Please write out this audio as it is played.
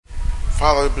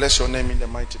Father, we bless your name in the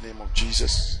mighty name of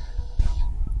Jesus.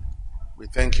 We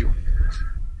thank you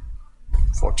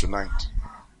for tonight.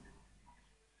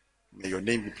 May your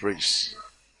name be praised.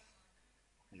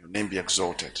 May your name be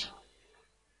exalted.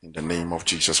 In the name of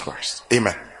Jesus Christ.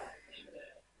 Amen.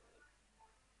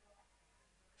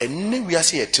 And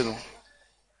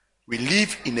we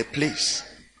live in a place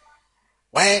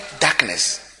where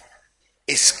darkness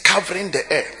is covering the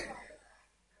earth.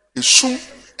 Esum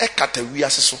ekata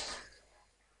wiase so.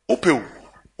 Opeu,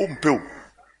 umpeu.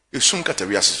 Esum kata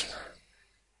wiase so.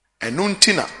 Enu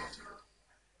ntina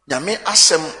nyame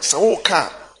asem se wo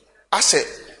ka ase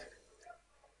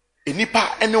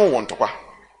enipa ene wo ntokwa.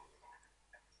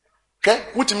 Hwe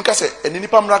wutimi ka se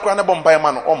enipa mra kra na bomba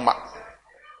ma no omma.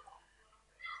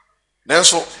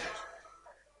 Nenso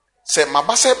se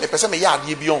mabase me pese me ya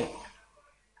ade bi on.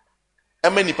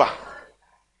 Emanipa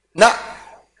na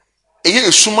eye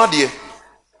esuma de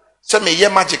se me ye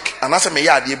magic anase me ye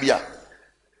ade bia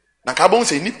na ka bon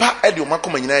se nipa e de o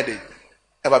makoma nyina e de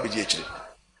e ba beji akire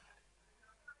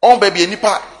on ba bia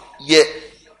nipa ye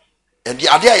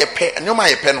ade aye pe enoma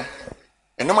ye pe no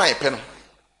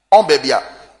on ba bia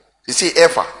se say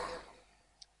efa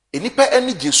enipa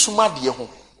eni je suma de ho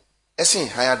esen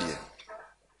han ade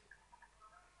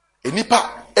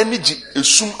enipa eni je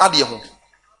esum ade ho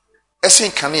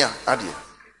esen kanea ade.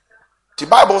 The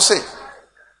Bible say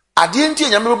ade nti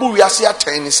nyame bebu wiase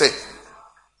aten ni say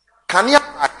kanea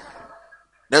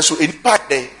na so enipa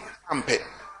de ampe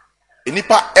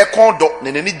enipa ekodo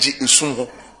ne nani gi esum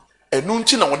ho enu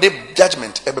nti na wode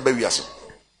judgment ebeba wiase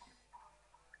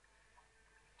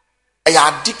aya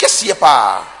ade kese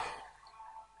pa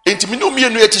enti me no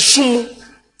mienu yeti sum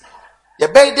ye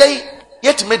bedey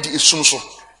yetime di esum so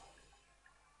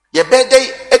ye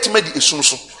bedey etime di esum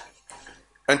so.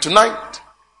 And tonight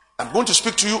I'm going to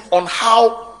speak to you on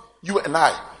how you and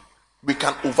I we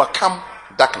can overcome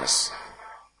darkness.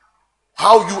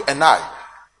 How you and I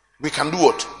we can do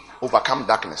what? Overcome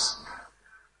darkness.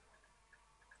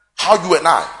 How you and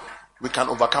I we can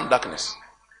overcome darkness.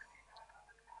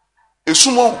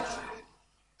 Esumo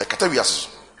ekata wiase.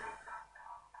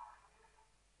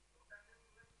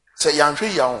 Say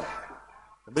yanhwe ya ho.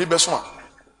 Beri beso a.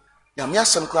 Yame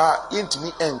asem kra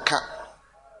yentimi enka.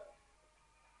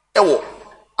 Ewo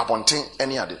abonten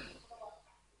eni ade.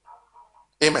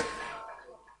 Amen.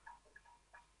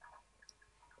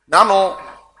 Nano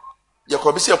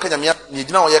yakobisi okanya me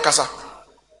nyina oye kasa.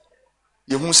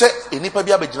 Yehu se enipa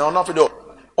bi abegina ono afede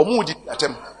omudi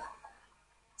atem.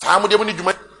 Fa mu de mu ni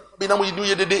dwuma bi na mu yi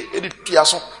ye dede edi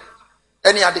tuaso.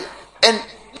 Eni ade and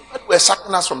we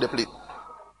sacking us from the place.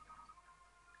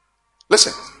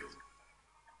 Listen.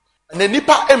 And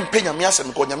enipa empenya me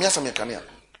asem ko nyame asem yakane.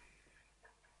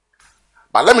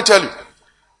 But let me tell you,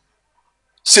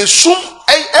 se sum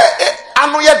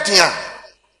ano ye dia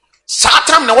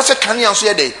Satan na wose kan yan so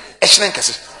ye dey e hyenen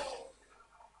kese.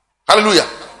 Hallelujah.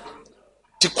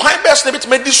 Ti kwan best na bit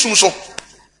me di sum so.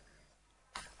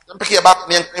 Dem pick about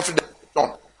me and free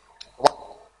John.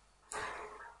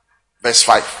 Verse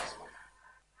 5.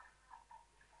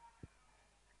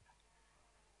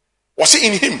 Was it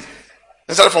in him?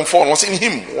 Instead from 4, was in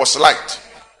him was light.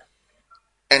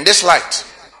 And this light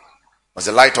was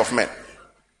the light of men.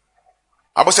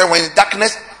 I will say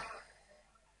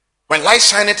when light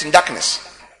shineth in darkness,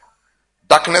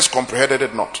 darkness comprehended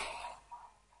it not.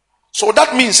 So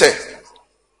that means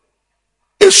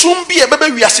esum bi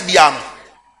ebebe wiase bia no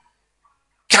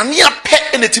kan ya pe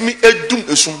enetimi edum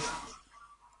esum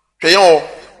hwe yo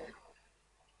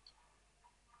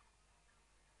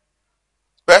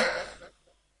pe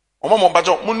omo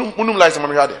bajo munum light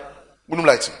man hwade munum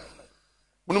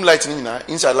light ni na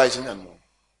inside light ni na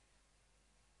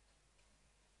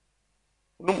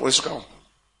munum osu kan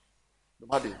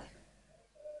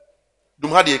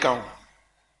dum hade kan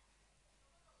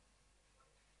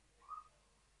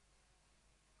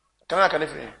Can I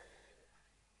free?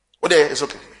 Oh, there, it's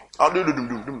okay. I'll do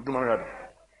my radio.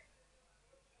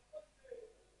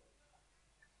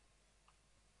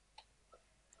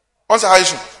 What's the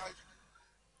issue?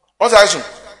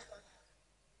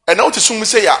 And now to soon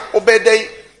say, obey day,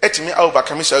 et me over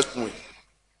commission.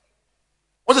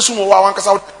 What's the sumo one cast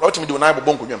out to me do an eye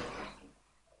bonk with him?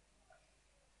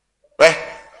 Eh?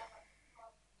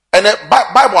 And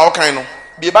Bible, how kind of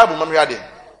be a Bible, man, ready.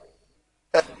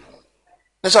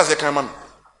 Nesha se kan man.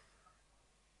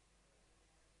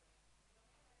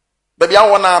 Baby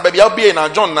I baby I'll be na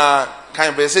John na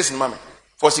kan verses in mama.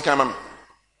 For si kan mama.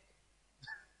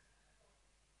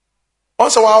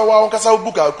 Also wa kasa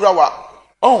book akura wa.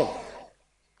 Oh.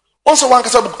 Also one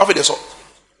kasa book afede so.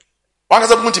 One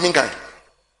kasa book ntimi kan.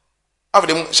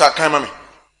 Afede sha kan mama.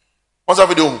 Also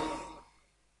afede ohu.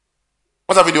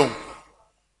 What's a video?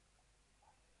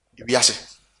 The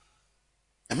wiase.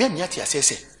 Na me amiati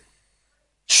asese.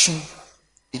 Sum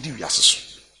edi wiase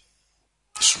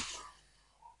so.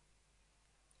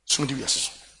 Sum di wiase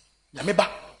so. Na me ba.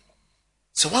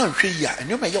 Se wan hwe yi a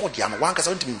enyo me ye odi am wan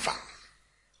kasa ntimi mfa.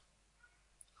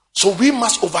 So we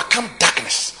must overcome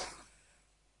darkness.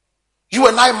 You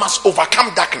and I must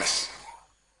overcome darkness.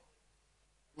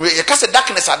 We say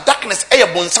darkness, darkness e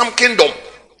bonsam kingdom.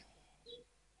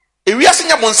 Ewiase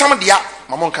nya bonsam dia,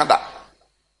 mamon kanda.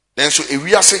 Then so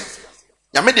ewiase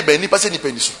nyame de ba nipa se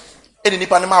nipa ni so. Eni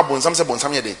nipa ne ma bonsam se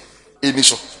bonsam ye de eni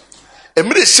so.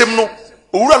 Emire sem no,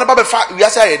 owura na ba be fa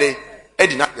ewiase aye de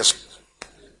edi na yeso.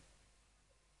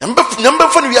 Nyambe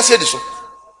fa ni wiase edi so.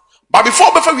 But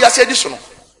before be fa wiase edi so no,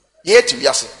 ye ti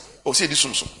wiase. O se edi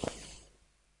so so.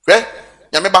 Hwe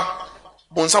nyame ba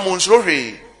bonsam onsuro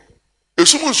hwe.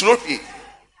 Esum nsuro hwe.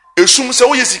 Esum se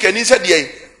wo yesikani se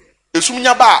de esum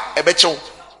nya ba ebechew.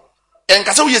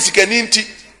 Enka se wo yesikani nti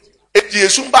eti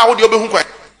esum ba wo de obehu kwan.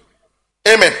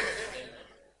 Amen.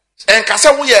 Enka se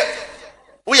wo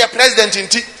ye president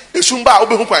nti esum ba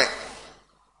obehu kwan.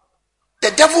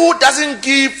 The devil doesn't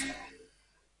give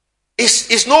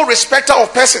is no respecter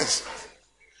of persons.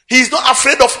 He is not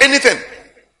afraid of anything.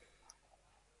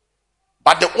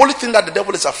 But the only thing that the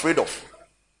devil is afraid of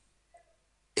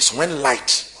is when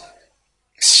light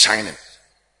is shining.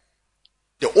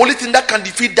 The only thing that can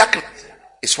defeat darkness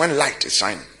is when light is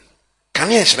shining.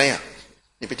 Can you shine?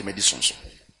 Nipete medicine so.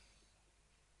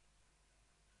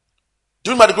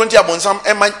 Do ma de konti abonsam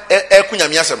e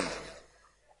kunyamiasem.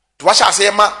 To wa sha se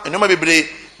ma enoma bebre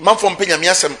man fom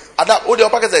penyamiasem. Ada o de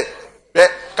opaka say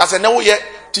kase na wo ye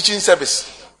teaching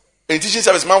service. A teaching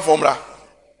service man fom ra.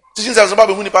 Teaching service ba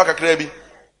be hu ni pa kakra bi.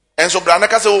 Enso bra na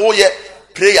kase wo ye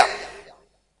prayer.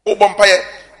 O bompaye,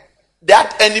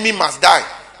 that enemy must die.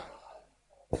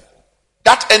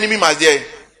 That enemy must die.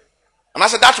 And I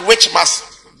said that witch must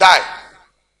die.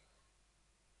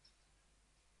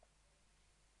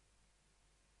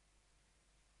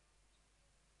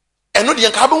 And no the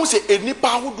enkabe say enipa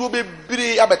ahodo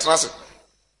bebre abetenase.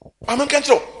 Amen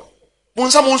kentro.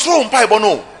 Monsa monso mpa ebo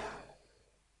no.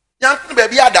 Yank be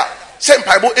bia ada say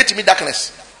mpa ebo etimi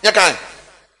darkness. Yakan.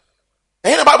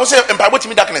 And the Bible say mpa ebo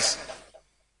etimi darkness.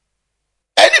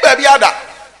 Any baby other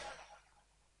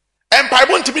empire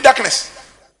won't be darkness.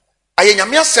 I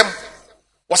nyamiasem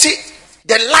was it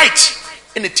the light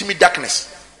in the timid darkness.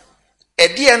 A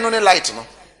dear no light no.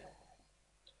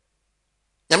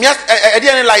 Nyamias a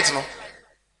dear light no.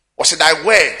 Was it thy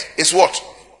word is what?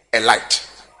 A light.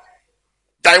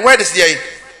 Thy word is the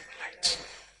light.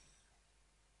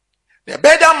 The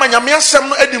better man nyamiasem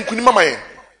no edim kunima maye.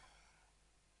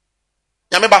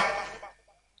 Nyameba.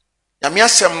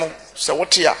 Nyamiasem no se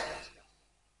wotia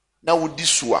na wodi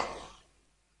suwa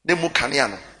ne mu kanea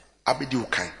no abedi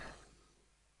ukan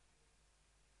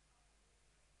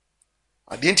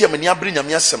ade ntia mani abri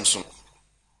nyamiasem so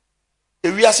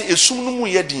ewiase esum no mu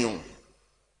ye din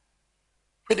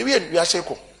o de wiase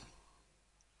ko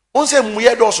onse mu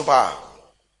ye do so pa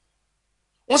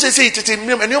onse se tete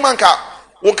enu manka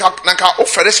wonka nanka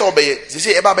ofere se obeye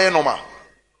se eba beye normal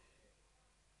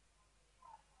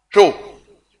so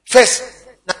first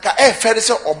naka fere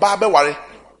se oba be ware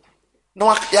no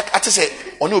ate se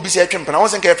oni obi se atwem pana won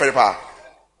se nka fere pa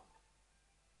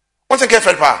won se nka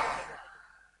fere pa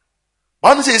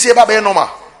won se eba be normal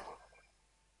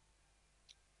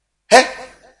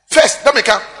first that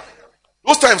make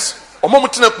those times omo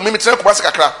mutena ko basa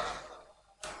kakra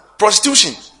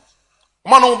prostitution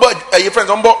omo no bo your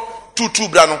friends ombo 22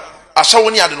 bra no ahya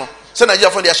woni ade no se na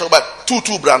yefo de ahya ba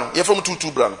 22 bra no yefo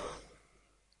 22 bra no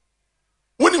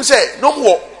when him say no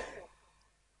more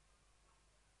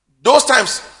those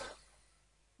times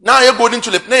now you go into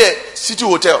the city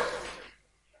hotel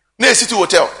na city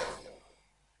hotel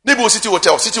nebo city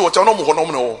hotel no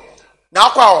mo no na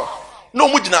akwa no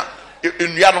mu gina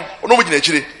enua no mo gina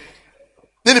akire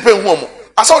ne ni pe hu omo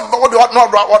asa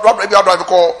what be drive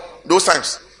call those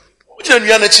times mo gina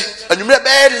enua na chi anwumre be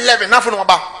 11 na fo no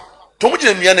ba to mo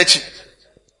gina enua na chi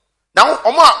now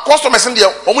omo customers ndi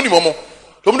omo ni momo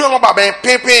to mo no ba ben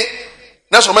pepe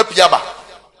na so ma piaba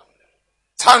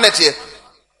sanet here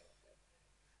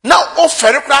now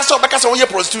offer class of because of your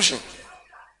prostitution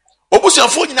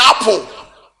obusianfo nyina apple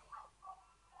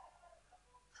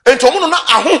ento mo no na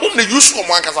ahohom na use ko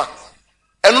mo ankasa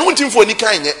eno ntimfo ni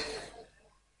kan nye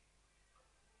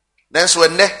nanso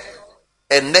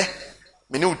enne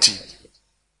minuti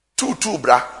 22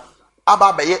 bra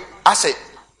aba baye ase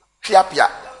hwiapia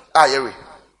ayewe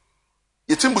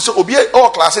yetimbu so obi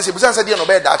all classes e busan se de no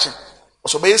be dachi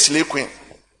oso be slay queen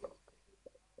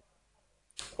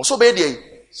oso be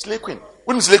de slay queen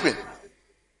wouldn't slay queen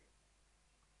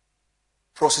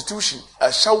prostitution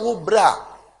a shawo bra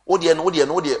odie no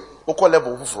oko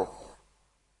level fufuro.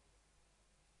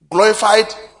 Glorified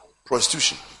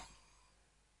prostitution.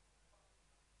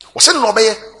 Wase no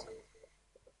obeye.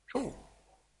 Oh.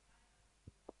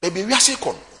 Baby we ase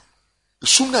kon.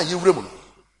 Sum na ye wura mu no.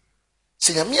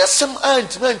 Se nyame asem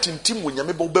antintim wo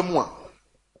nyame ba mu a.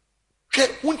 Hwe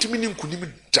wontimi ni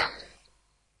nkunim da.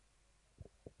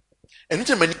 Enu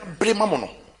te mani bre mamo no.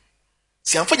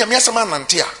 Si amfa nyame asem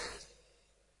anante a.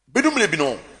 Bedum le bi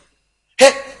no.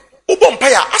 He, ubom pa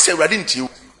ya ase awrade ntie.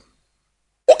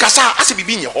 O kasa ase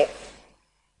bibi nye ho.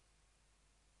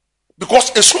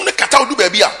 Because esum ne kata odu ba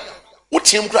bi a, wo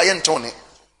tiem kura ye ntew ne.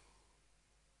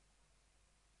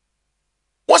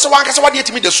 Wose wan kasa wade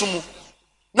etimi de sumu.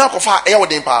 Na kofa eya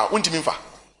woden pa, wontimi mfa.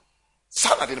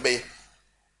 Sa na de be ye.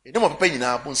 E dem papa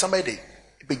nyina bo nsamba de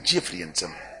be gie firi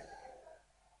ntem.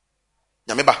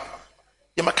 Nyame ba,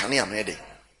 ye makane ya no de.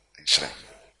 Nhyira.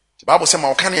 The Bible say ma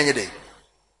wakane ye de.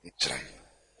 Nhyira.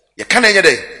 Ye kane ye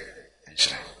de.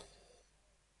 Nhyira.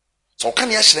 So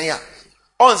kane ya hyira ya.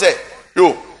 On say,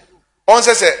 yo, on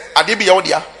say ade bi ye wo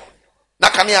dia. Na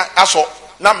kane ya aso,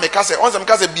 na meka say, on say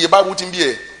meka say bi Bible tim bi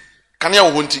e. Kane ya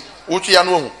wo honti, wo tu ya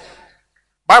no hu.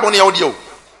 Bible ne ya wo dia o.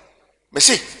 Me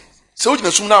say, se wo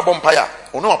gina sum na abom pa ya,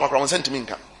 ono apakra won sentimi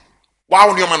nka. Wa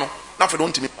wo nioma no, na fe do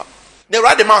ntimi pa. Ne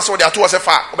rade man so de ato se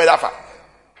fa, obeda fa.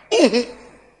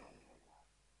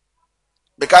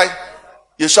 Bekai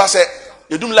Yesu say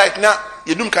yedum light na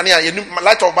yedum kane a yedum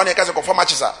light of bani ka se ko fa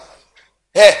matches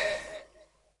he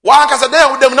wan kasa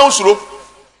den udem na usuro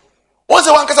won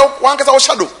se wan kasa wo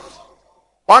shadow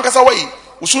wan kasa wai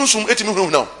usunsum etimi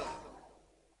hunu na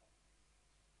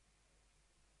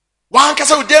wan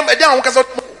kasa udem e dan wan kasa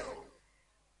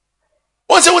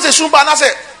won se sumba na se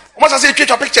o ma say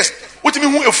twetwa pictures utimi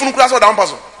hu efunu kura so da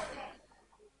mpaso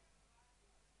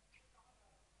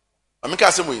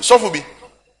amika se moyi sofu bi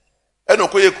eno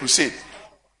koye crusade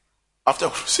after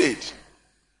crusade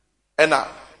ena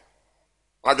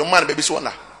ajoman baby so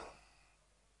na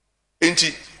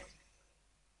enti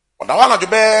odawa na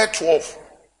jobe 12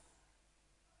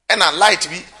 ena light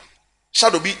bi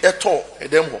shadow bi eto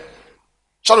edem ho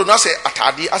shadow na say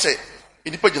atade ase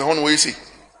idipa gina ho no we say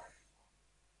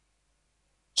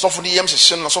sofu ni yem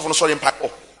hye na sofu no sorry mpa o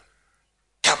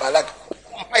kabalag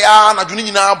ya na juni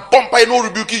nyina bompa no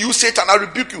rebuke you Satan I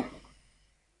rebuke you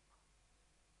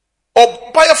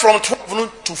or from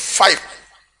 12 to 5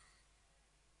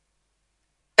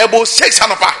 about 6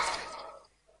 anopa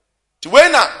to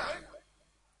when na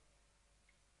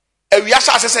we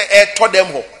asa say e to dem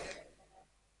ho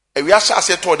we asa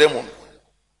say to dem ho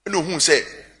no hu say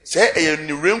e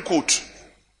ni raincoat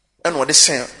and what the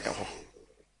sen ho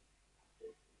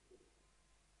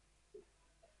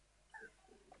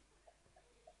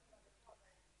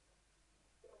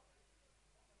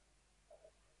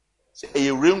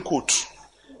a raincoat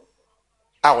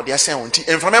out there saying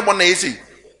and from everyone they say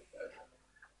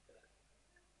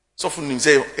so for him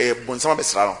say a bonsama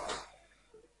besra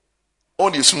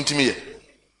all the soon to me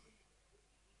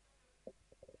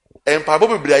and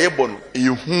papa be aye bon e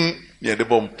hu near the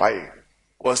bomb pie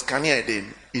was can here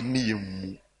then in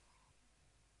mu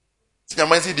see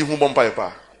man say the hu bomb pie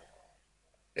pa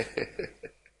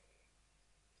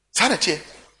sanate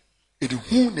e the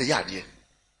hu ne yade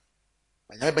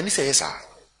anya ba ni say yes ah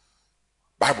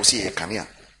Bible say e kan ya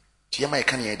tie ma e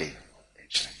kan ya dey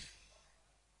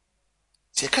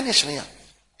say kan ya hye ya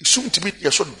isum timi ya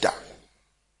so da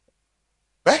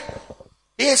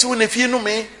yes when efie no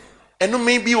me eno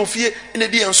me bi ofie ina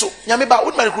di enso nyame ba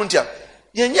wo ma rekruntia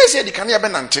yenye say di kan ya be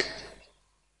nante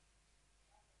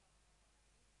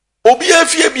obi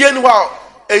afie bia ni ho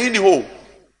eyi ni ho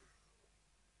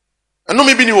eno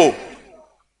me bi ni ho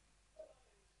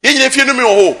yenye afie no me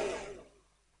ho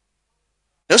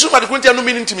Yesu ma de kuntia no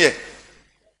meaning timie.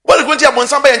 What de kuntia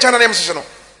bonsamba ye nchana na em hye no.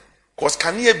 Cause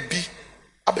kania bi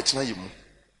abetena yemu.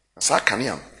 Sa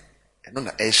kania eno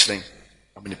na ehyiren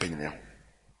amene panyina.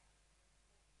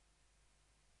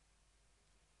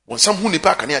 Bonsam hu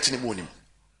nipa kania tene mu onim.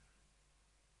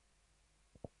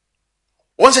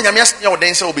 Wonse nyame asenya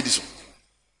woden se obedi so.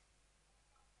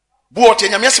 Bu ote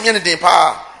nyame asenya ne den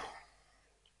pa.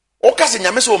 O ka se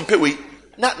nyame se o mpewei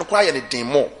na no kwa ye ne den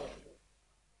mo.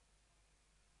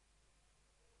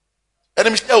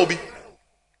 Enemy shall be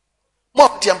more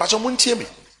tiambacho muntiemi.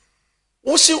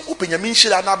 Wosi upenyami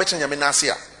nshira na becha nyame na ase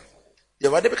a. Ye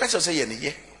wade be ka say ye ne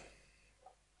ye.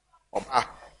 Oba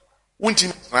wunti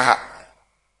na ha.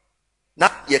 Na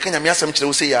ye ka nyame asem kire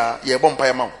wo say ya ye bompa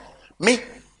ya ma. Me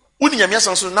wuni nyame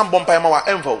asem so na bompa ya ma wa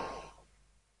emfo.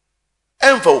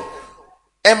 Emfo.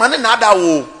 E mane na ada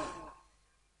wo.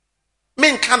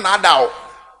 Me nka na ada wo.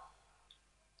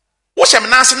 Wo shem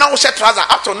na se na wo she trouser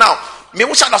up to now. Me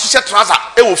wo sha da so she trouser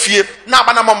e wo fie na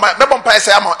aba na mo be bom pa ese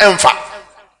ama emfa.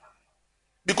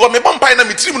 Because me bom pa na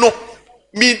me trim no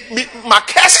me ma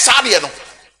cash sa de no.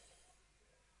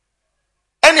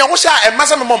 Ene wo sha e ma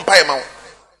se me bom pa e ma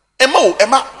wo. E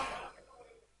ma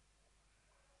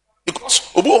because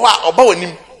obu ho a oba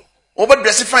wanim. Oba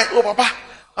dress fine. Oh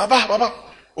baba.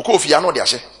 Oko ofia no de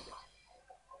ahye.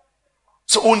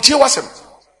 So untie wasem.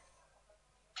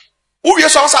 Wo wie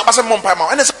so asa abase mo mpa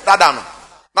ma ene se dada no.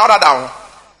 Na dada ho.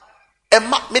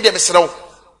 Emma me de mesrew.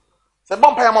 Se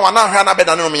bom mpa ma na hwa na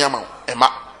beda no me yama. Emma.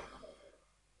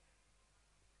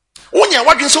 Wonya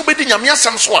wadwen se obedi nyame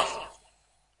asem so a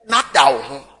na da wo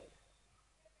ho.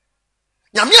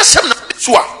 Nyame asem na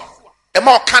so a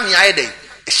emma o kan ya ede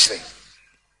ehire.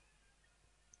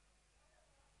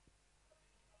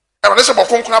 Ewale se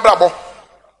bokonkun abrabo.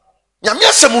 Nyame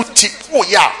asem ti wo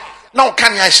ya na o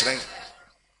kan ya ehire.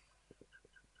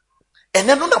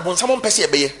 Ene no na bonsam mpese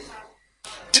ebeye.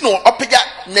 Ti no opega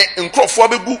ne nkrofo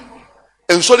abegu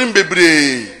ensorim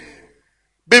bebre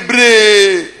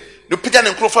no pega ne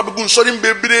nkrofo abegu ensorim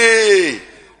bebre.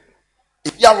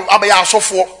 Ya abaya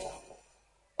asofo.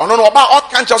 Ono no oba o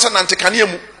kan chose nante kane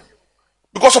mu.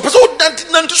 Because of person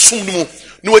nante sum mu.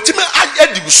 No watime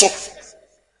adi so.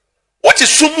 What is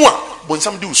sumu a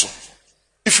bonsam di so?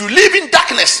 If you live in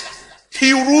darkness,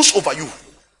 he rules over you.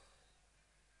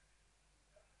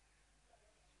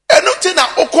 Enote na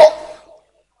oko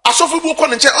asofu bu ko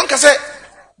nche onka se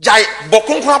jai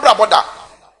bokonkon abra boda.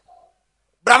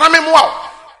 Brana me mo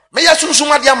a me ya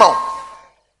sunsun ade ama o.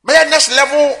 Me ya next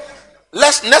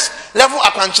level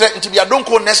akwankyere nti bia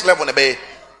donko next level ne be.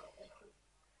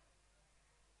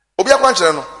 Obi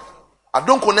akwankyere no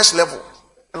adonko next level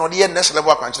and odi next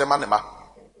level akwankyere ma ne ma.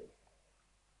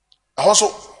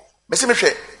 Ahoso me se me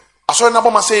hwe aso na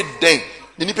bo ma se den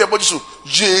ni nipa boji so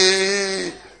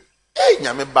je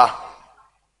nyame ba.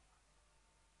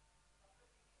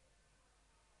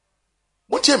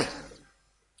 Montie me.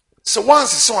 So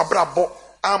once so abrabo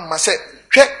amma se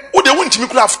hwe wo de wontimi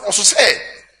kula so se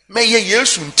me ye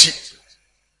Yesu nti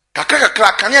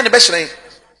kakra kanya ne be hyeren.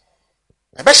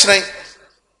 E be hyeren.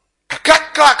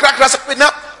 Kakra se pe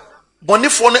na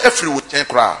bonifo no afiri wo ten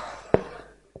kra.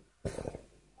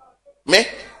 Me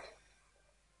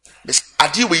bes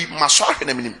adi we maso ahwe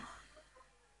na minim.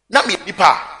 Na me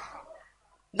nipa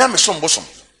na me som bosom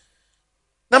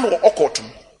na me okotum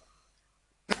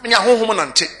na me ahohom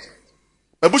nante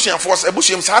abusuan force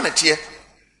abusuam sa na tie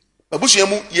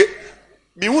abusuamu ye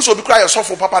mi hu so bi kra ye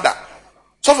sofo papa da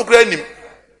sofo kra nim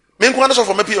me nko na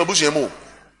sofo mapi abusuamu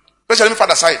especially me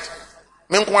father side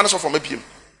me nko na sofo mapi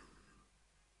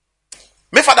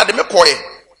me father de me koye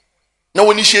na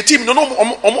woni initiative no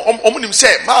nim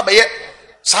say ma ba ye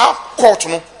sa court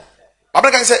no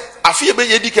abra kan say afie be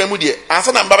ye di kan mu de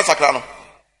ansa na mbaba sakra no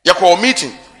ye call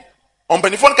meeting on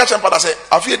penifon catch and father say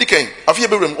afie di kan afie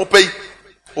be rem obey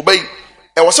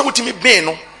e wo se wutimi ben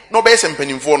no obey se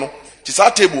mpanimfo no ti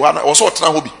sa table ha na wo so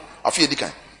otena ho bi afie di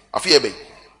kan afie be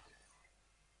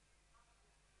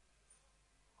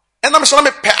ena me so na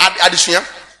me pe adesua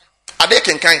ade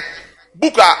kenkan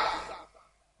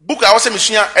buka wo se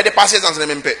mesua e de pass exams na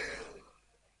me mpe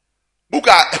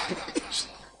buka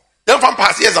dem fam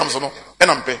pass exams no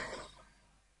ena mpe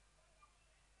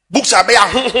books are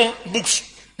books,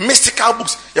 mystical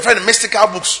books. You find mystical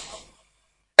books.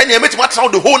 And you make matter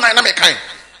the whole night. Na me kind.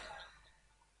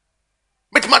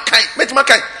 Make my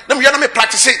kind. Na me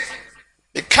practice it.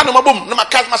 The kind of boom. Na me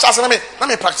catch my shas. Na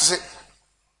me practice it.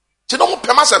 You don't want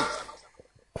permission.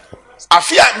 I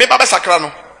fear me baba sakrano.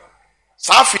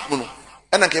 Sa fit mu no.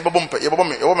 And ke bobom pe. Ye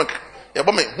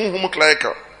bom me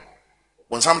clerical.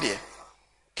 When some day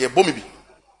ke bomi bi.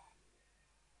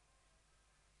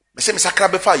 Me se me sakra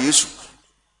be fa Yesu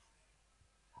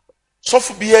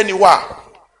sofu bi ani wa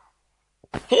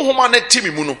honhoma na timi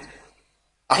mu no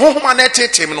ahonhoma na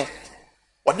tetem no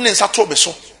wode ne nsa to be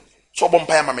so obom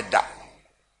pa ya ma me da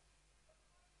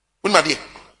unma de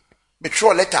me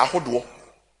tro letter ahodo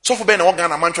sofu be na wo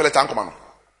Ghana man tro letter ankoma no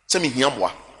se me hia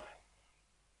moa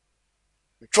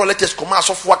me tro letters koma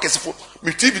sofu akesefo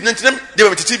me TV nantinem de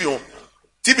me TV on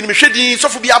TV ni me hwedi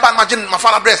sofu bi aba ma gin ma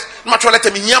fala breast ma tro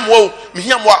letter me hia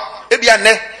moa e bia ne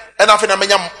e na fe na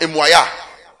menya emuaya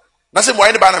na se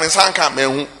muaya ne ba na me sanka ma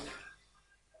hu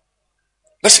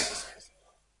listen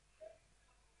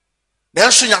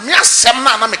then so nyame asem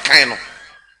na me kan no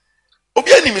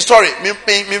obi ani me story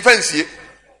me fancy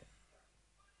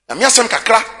nyame asem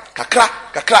kakra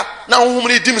na honhom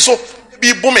ne di me so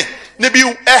bi bome ne bi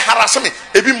harass me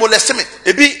ebi molest me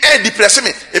ebi depress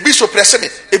me ebi suppress me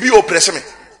ebi oppress me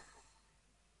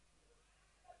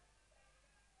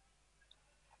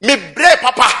me bre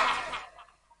papa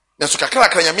so kakra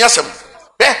kakra nyame asɛm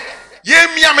be ye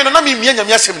mia me na me mia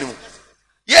nyame asɛm ni mu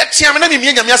ye tia me na me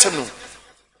mia nyame asɛm no.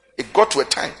 It got to a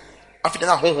time after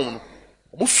na honhom no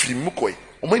omo firi mu koi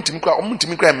omo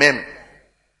ntimi kra mem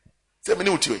se me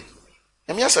ne uti oi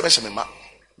nyame asɛm hye me ma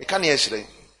me ka na ye hyerɛn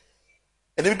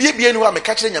ene bie ni wa me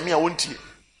ka kyerɛ nyame a wontie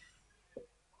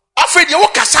afei de wo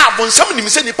kasa abonsam nim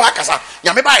se nipa akasa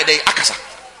nyame ba ye dey akasa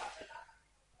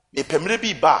me pemre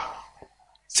bi ba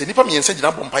se nipa me yensa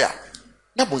gina bompa ya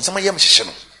na bonsam ayem hyehye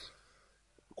no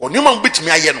onima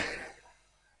mbetimi aye no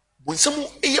bonsam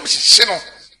eyem hyehye no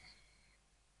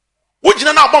wo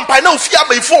gina na bompa na ofia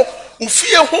abaifo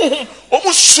ofie honhom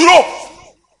omu suro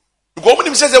go omu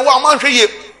nim se wo amanhwe ye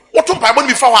wo to mpa bo ni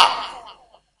bi fa wa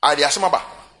ade asema ba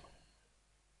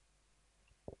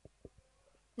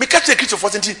me catch a kitchen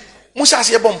for senti musa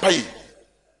se bompa yi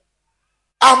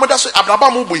amoda so abraba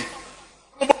mo boy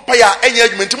bompa ya enya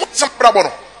adwumenti mo sam brabo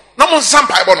no na mo sam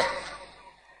pa bo no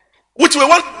which we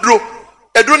want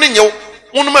edro ne nyew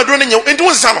wonum edro ne nyew enti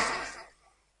wonsa no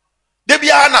de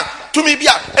bia na tumi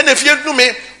bia ena fie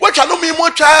nume watwa no mi mo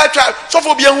twa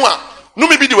sofo bia hu a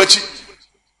nume bi di wachi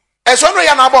eso no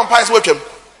ya na bompa se watwam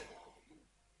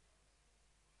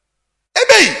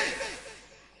ebei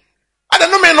ada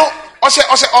nume no ose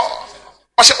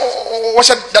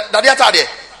dade atade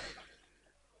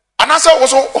anasa wo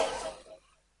so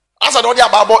asa do de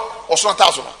ababo oso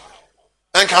ta so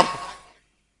enkam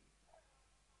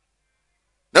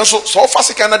nanso so fa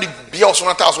sika na de bia oso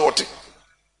na ta so ote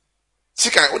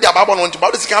sika o de ababo no nti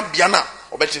ba de sika bia na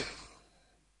obeti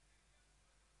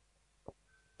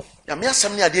ya me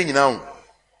asem ni ade nyina ho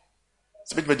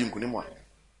se beti madi nkuni mu a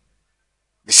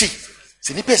me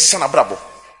se ni pese na brabo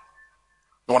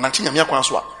no nanti nyame akwan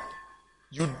so a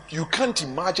you can't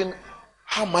imagine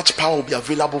how much power will be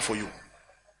available for you.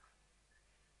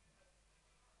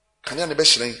 Can you be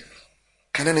shine?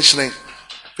 Can you shine?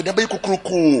 Fe da be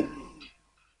kokroko.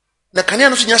 Na kan you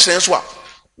no so nya shine so a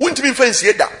wontimi mfa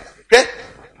nsie da. Hwe?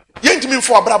 Ye ntimi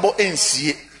mfa abrabo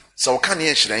ensie. Se wo kan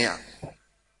ye shine a.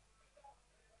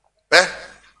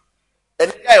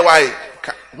 En guy why?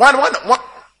 One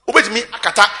obetimi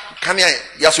akata kan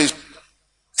ya so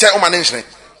se o man shine.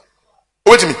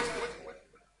 Obetimi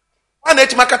ana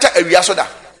etima kata awia so da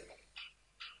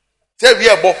se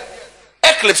awia bo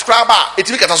eclipse craba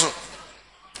etimi kata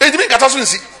so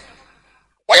nsi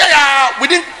oya ya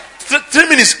within 3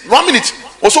 minutes 1 minute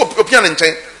also opian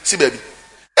nchen si baby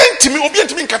entimi obi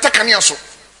entimi kata kanea so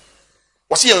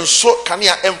wose ye nso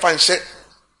kanea emfa nhye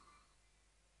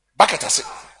bakata se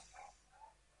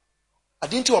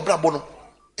adinti obra bo no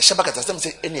ehye bakata se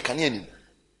mse eni kanea ni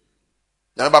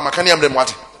na ba makania mrem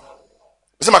wate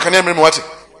se makania mrem wate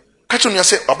Kachon ya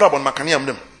se abrabon makania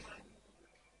mrem.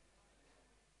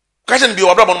 Kachon bi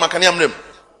abrabon makania mrem.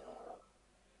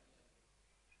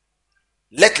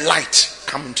 Let light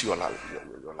come into your life.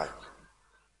 Your life.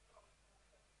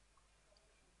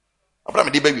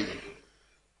 Abraham di baby.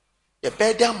 Ye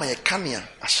beda ma ye kania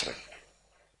ashre.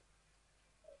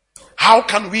 How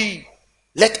can we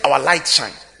let our light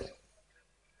shine?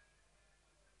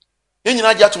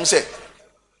 Yenyina dia tum se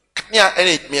kania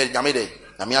ene me nyamede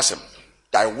na me asem.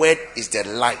 Thy word is the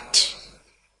light.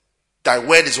 Thy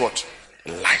word is what?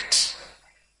 Light.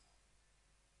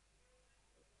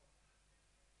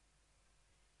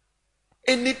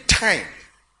 Anytime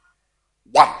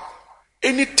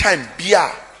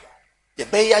bia ye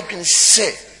be yadwin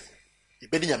say ye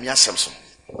be nyame asem so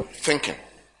thinking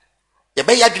ye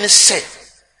be yadwin say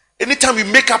anytime we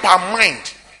make up our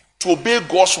mind to obey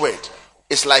God's word,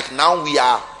 it's like now we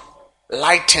are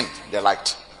lighting the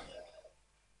light.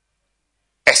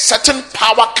 A certain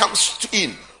power comes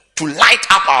in to light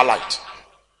up our light.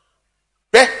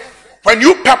 When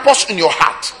you purpose in your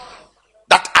heart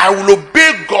that I will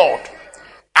obey God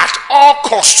at all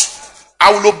costs,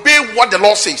 I will obey what the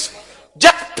Lord says.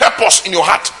 Just purpose in your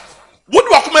heart. What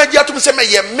do I come to me say?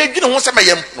 Me make you know say me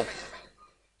no.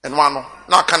 And one no.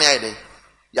 Now can I dey?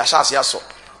 Yashas yaso.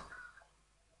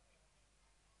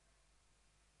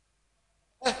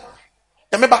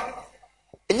 Remember,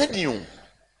 enye diun.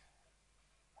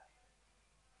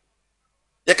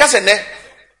 Ye ka se ne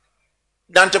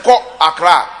dante ko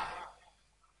Accra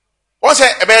on se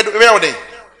ebe odin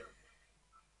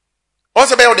on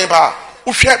se be odin pa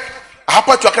uhwe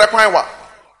ahapa tu Accra kwan wa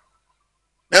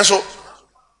nenso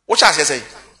wo cha se say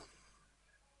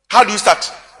how do you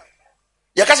start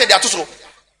ye ka se dia to so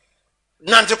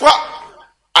nante ko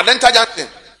Adenta Junction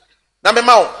na be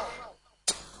ma o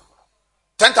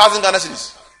 10,000 Ghana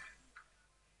cedis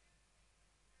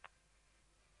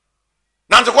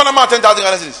Nanti kwa na ma 10,000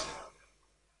 Ghana cedis.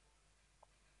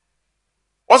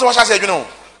 What's what I say, you know?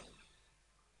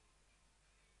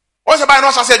 What's by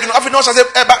no say you know afi no say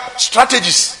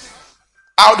strategies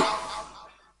out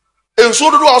en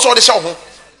so do also de show ho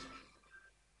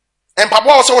en pabo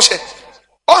also wo hye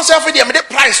on say afi de me de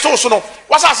price so no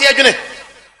was say adwene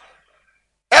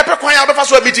e pe kwan ya be fa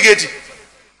so mitigate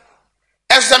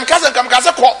esem kaza kam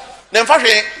kaza ko na mfa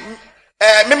hwe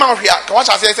me ma hwe ka wa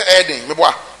say den me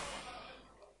boa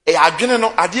e adwene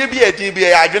no ade bi adin bi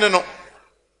e adwene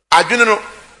no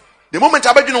the moment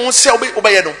abadwene ho se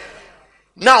obeye no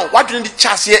now what do you need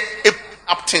chance here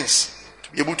up things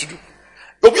to be able to do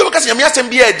obi obeka se nyame asem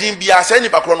bi adin bi asa ni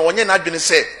bakro no onye na adwene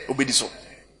se obedi so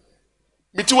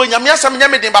miti wo nyame asem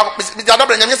nyame den ba mi da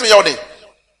dobra nyame asem ye odin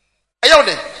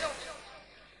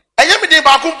enye mi den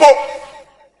ba kumpo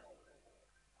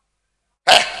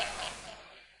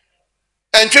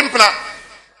entwempna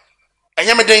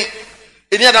enye mi den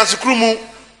eni adanse krumu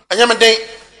enye mi den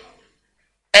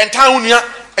entan unia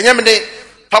enye mi den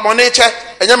pabone che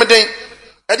enye mi den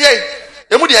ede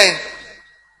emu de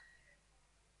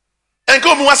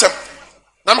enko mu wasem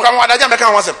na mka mo adaja meka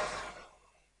wasem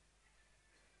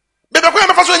bebe ko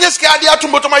me faso enye sika ade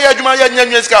atumbo to ma ya adwuma ya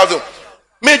nya sika azo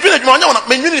me dwene adwuma onya wona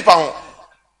me nwini pa ho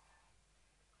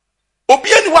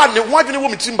obi ani wa ne ho adwene wo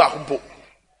mitim ba kompo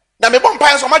na me bom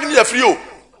pan so ma dwene ya free o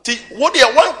ti wo de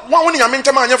won nyame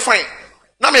ntem anya fine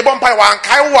na me bom pan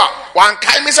wan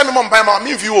kai me se me bom pan ma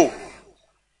me mfi o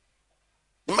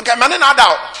mane na ada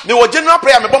ne wo general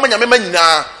prayer me bom nyame ma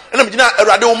nyina na me gina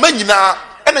awurade o ma nyina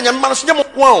na nyame ma no so nyam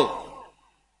ko an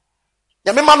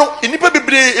nyame ma no enipa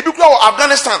bebre ebi kura o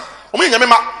Afghanistan o me nyame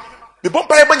ma me bom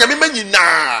pan ba nyame ma nyina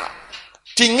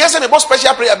ti nyese me bo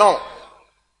special prayer no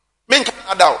me nka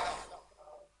ada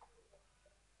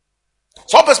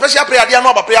so special prayer dia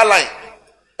no ba prayer line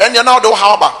and you now do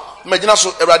how ba me gina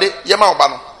so awurade ye ma oba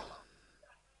no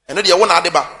eno de wo na ade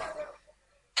ba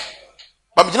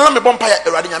ba me gina me bom pan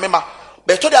awurade nyame ma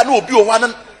be to de na obi o wa na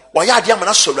wa ya ade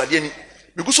amana so awurade ani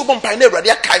me gu so bom pan na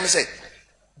awurade akai me say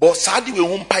bo saadi we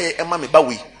hu pan e ma me ba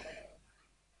we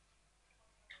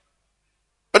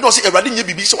eno se awurade nye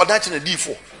bibi se wadan na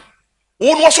difo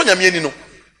wo no so nyame ani no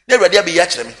na awurade abe ya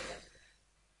kire me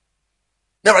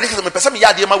na awurade ka me pese me ya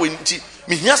ade ma we nti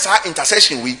me hia sa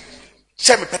intercession we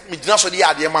se me gina so de ya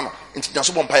ade ma no nti gina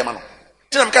so bom pan ma no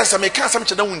ti na me kan sa me kan sa me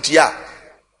cheda wunti a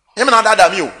e me na da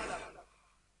mi o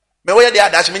me wo ye de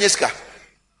ada che me nyesika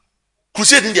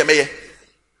crusade ndi me ye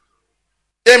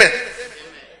amen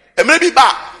emre bi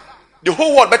ba the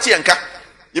whole world beti enka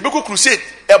ye be ko crusade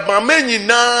e ba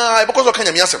manyina e be ko so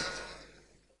kanya mi asem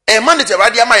e man de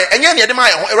awurade ama ye enye ne de ma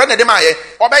ye ho awurade ne de ma ye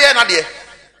obeye na de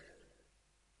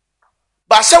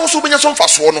ba se wo so benya so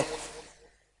mfaso no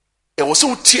e wo se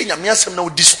wo tie nyame asem na wo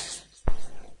di so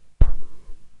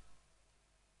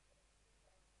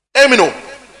amen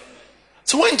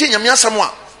so wo ntie nyame asem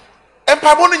a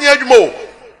empabo no nya adwuma o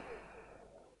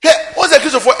he o ze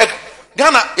Christopher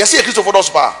Ghana yesi Christopher do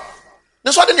so pa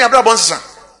ne so de ne abra bon sesa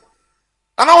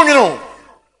ana wonwe no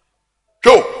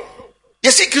jo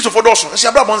yesi Christopher do so yesi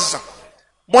abra bon sesa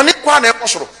boni kwa na e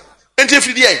soro enti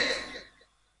efiri die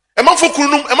e man fo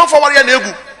kunum e man fo ware na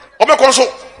egu obekon so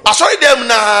asori dem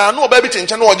na no oba bi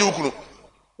tenche na oje ukunu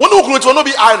woni ukunu ti no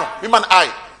bi eye no bi man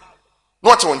eye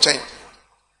no ate won chen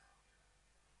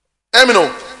emino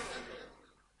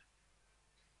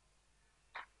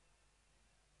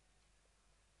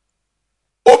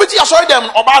obiti asori dem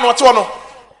oba no te wono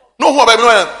no hu oba bi no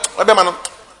obe ma no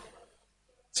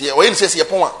ti e oyin se se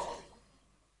pon a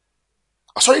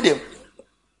asori dem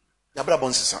ya bra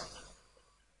bon sesa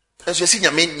enso esi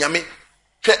nyame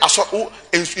hwe aso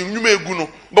enwuma egu no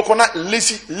boko na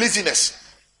laziness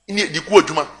ni di ku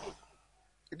adwuma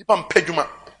di pam padwuma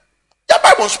ya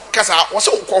bible kasa wo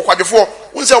se kwadwefo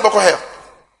wo se obeko hell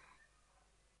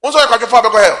wo se kwadwefo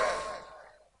obeko hell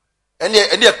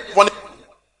ene woni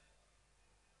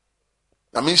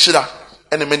na min shira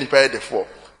ene mani pa defo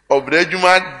obra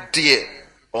adwuma de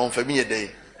on fami ye dey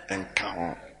enka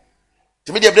ho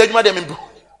timi de obra adwuma de membu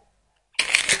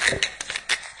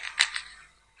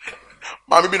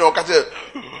mami bi no kate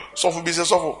sofo bi se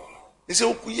sofo ise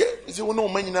okuye ise wo no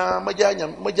manyina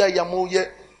maja yamo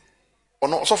ye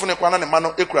ono sofo ne kwana ne ma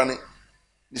no ekura ne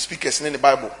the speakers ne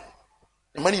bible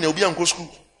ne mani na obi anko school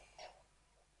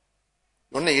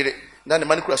no ne yire na ne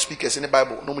mani kura speakers ne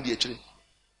bible no mu di akire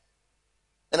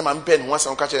ene ma mpen ho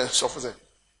asan kache sofo se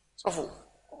sofo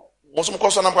mo so mo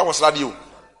koso na kwa radio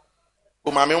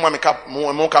o ma me mo cap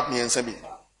mo cap mi ensa bi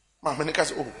ma me ne ka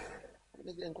se oh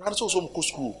nkwa so so mo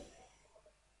school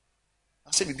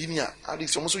ase bibi ni a ade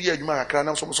so mo so ye adwuma kakra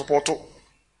na so mo support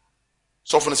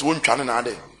sofo ne se won twa ne na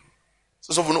ade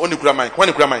sofo no oni kura mic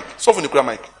wani kura mic sofo ni kura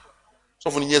mic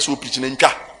sofo ni yeso preach na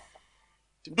ntwa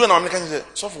do na me ka se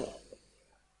sofo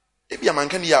ebi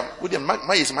amanka ni ya wo de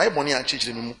ma yes ma ye boni a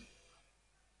chichire me mu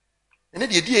ene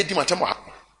de edi matem ha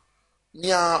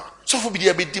nya sofo bi de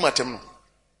abedi matem no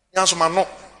nya so ma no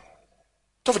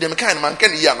sofo de me kan manka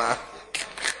ni ya na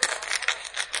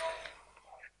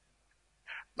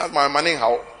my money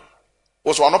how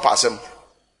was one of us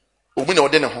obi na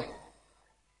ode ne ho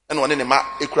ene one ne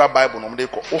ma ekura bible no de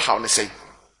ko o how ne say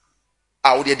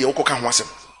a wo de okoka ho asem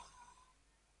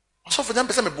so for them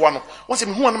pese me boa no won say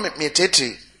me hu an me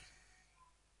tete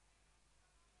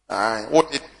ai wo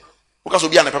ka so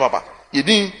bia na papa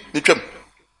yedin ne twam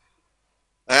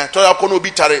to ya ko no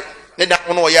obi tare ne da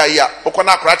no ya okọ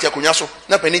na akra te akonya so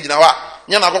na pani gina wa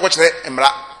nya na akọkọ kire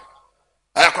emra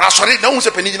akra sori na hu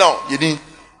se pani gina o yedin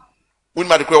won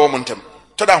ma de kọ wo montem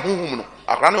to da huhum no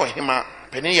akra na ohima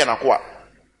pani ye na ko a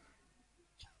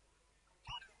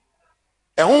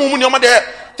huhum ni o ma de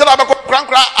to da ba kọ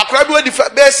krankra akra bi wadi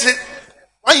besi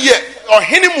wan ye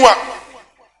ohini mu a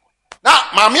na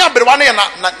maami aberewa na ye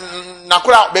na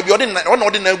kora baby odi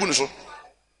na agu ni so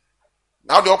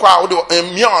na odi okwa odi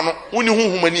mia ono woni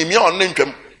huhum ani mia ono na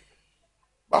ntwam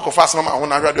ba ko fast mama ho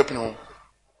na hwa do pini ho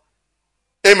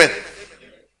amen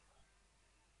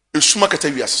esuma kata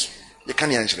wias ye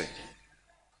kan ya nkyere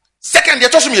second ye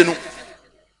tosum yenu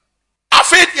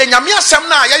afi ye nyame asem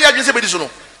na ya adwin se bedi so no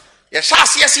ye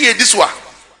shaase ye ye diswa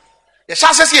ye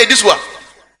shaase ye diswa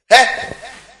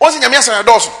o se nyame asem ya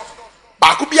doso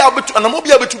ba ko bia obetu anamo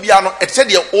bia betu bia no et said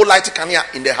the all light kania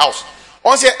in the house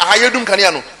on say ahayedum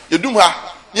kania no yedum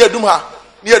ha ni yedum ha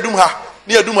ni yedum ha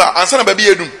ni yedum ha ansa na ba bi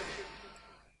yedum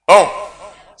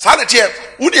sa na tie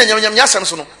wudi nyam asem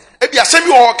so no e bia asem bi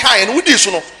wo kan no wudi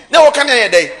so no na wo kan na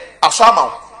dey aso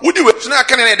ama wudi we so na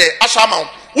kan na dey aso ama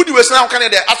wudi we so na kan na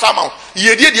dey aso ama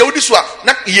yedie de wudi so a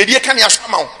na yedie kan na aso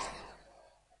ama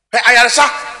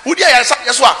ayaresa wudi ayaresa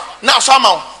yeso a na aso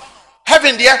ama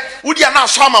heaven there wudi na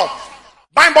aso ama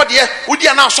bible there wudi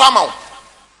na aso ama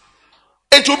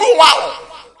enti obi wa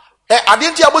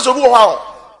adenti abozo obi wa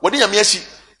wodi nyame asi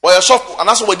wo ye sofu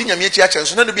anaso wodi nyame achi achen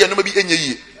so na no bia no bi enye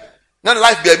yie na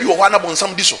life bia bi wo na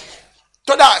bonsam di so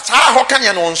to da saa ho kan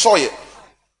ya no nso ye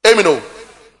amen o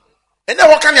ene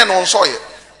ho kan ya no nso ye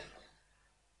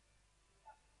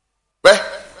be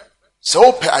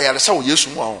so pe ayare sa wo yesu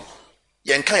mu ahụ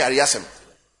yen kan yare asem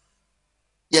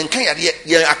yen kan yare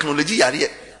yen acknowledge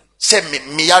yare se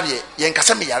me yare yen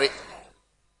kasa me yare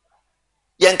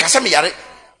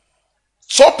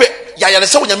so pe yare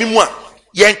sa wo nyame mu a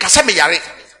yen kasa me yare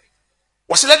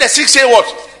was let the 6 say what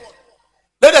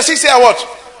let the 6 say what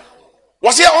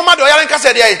was here oma do yare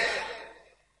kasa dey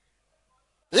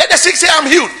let the 6 say I'm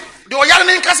healed the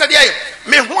yare kasa dey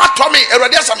me ho atomi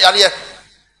erade asam yare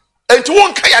enti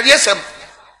won ka yare asem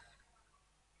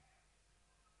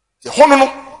the hono no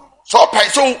so pai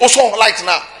so light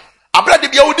na abra de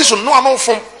bia wodi so no ano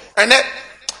fom ene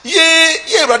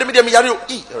ye erade me dem yare o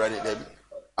erade dey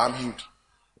I'm healed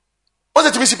what's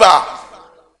it to me sipa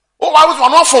o wa was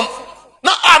one fom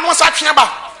na anu sa twen ba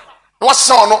na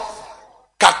wasa ono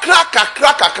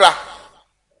kakra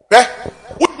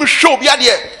would me show be ade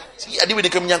see ade we dey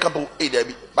kam nyanka bo there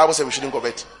be bible say we shouldn't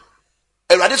convert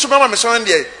erade so mama me so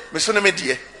there me so na me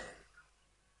die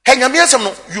nyame asem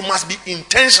no you must be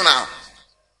intentional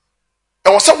e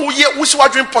was say wo ye wo si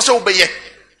wadwen pose wo be ye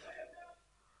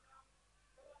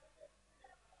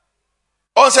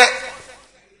on say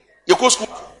you go school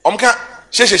omka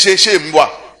she mboa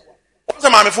on say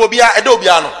mama fo bia e do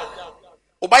bia no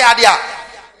wo ba ya de a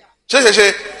she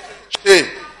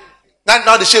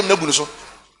now the shame na bu no so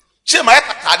shame ma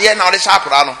ade na ode sha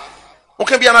akora no wo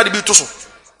kan bia na de bi to so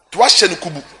to wa hye ne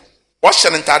kubu wa hye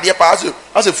ne ntade pa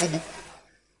ase fugu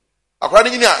akora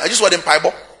ni a just what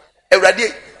empaibo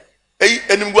ewrade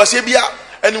enimguase bia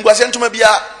enimguase ntoma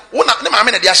bia wo na ne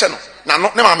maame na de ahye no na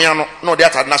no ne maame ano na ode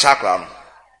atade na sha akora no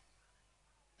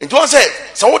nti won say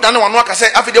so wo dane wano aka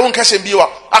say afide won ka hyem bi wa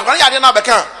akora ya de na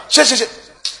beka she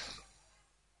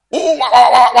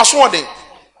wo so den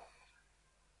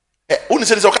woni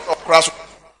se so ka akora so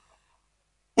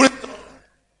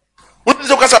woni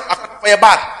se ka sa akora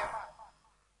bad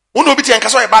woni obi ti enka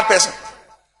so a bad person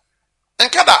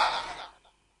enkada.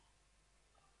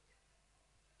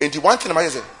 And the one thing I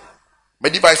say, my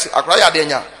device,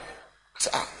 I say,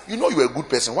 you know you're a good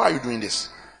person. Why are you doing this?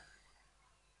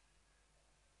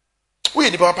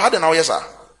 Wait, the papa now, yes, sir.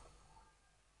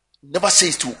 Never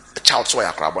says to a child, so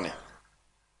I crabone.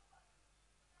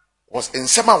 Was in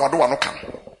Sema Wado no can.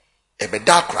 A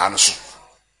bedak ranos.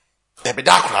 A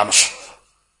bedak ranos.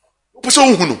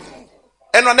 Person who know.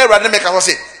 And on never make us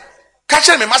say,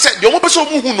 catch me, must say, the only person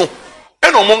who know.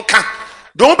 And no monka.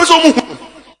 The only person who know.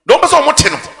 Don't pass on what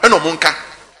no monka.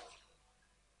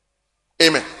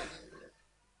 Amen.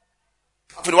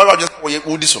 afei wa just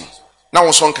wo di so na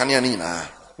wo so nkane ne nyina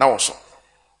na wo so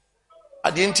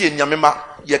ade nti enyamema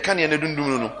ye kane ne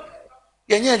dundum no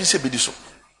ye nya adwe se bedi so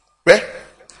hwe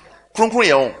kronkron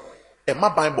ye won e ma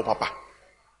bible papa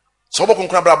so bo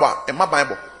kronkron brabo a e ma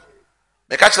bible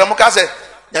me ka kire mo ka se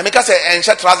nyame ka se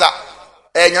enhye trouser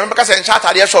nyame ka se enhye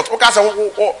atade short o ka se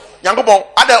nyankopon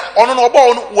ade ono no obo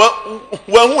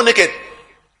wa hu naked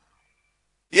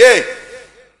ye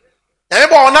nyame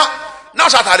bo na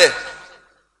atade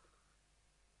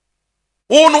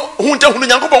wonu hunta hunu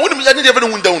nyankopon wonu ya ne de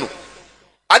hunta hunu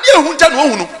ade hunta no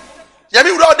hunu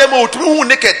nyame wura odem o tumi hu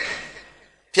naked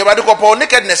tie ba de kopo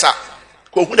nakedness a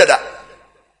ko hu dada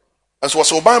aso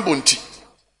so bible nti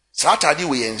sa atade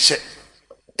we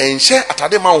enhye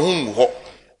atade ma hu ho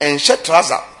enhye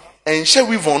trouser enhye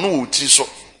weavon no o tiri so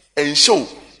enhye o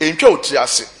entwa o tiri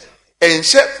ase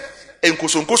enhye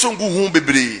enkoso ngu hu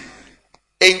bebre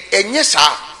enye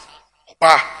sa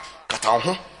pa kata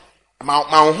ho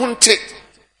ma ho nte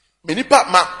menipa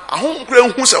ma ahon kura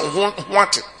hu se ho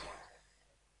ate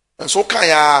enso kan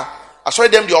ya aso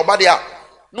dem de obade a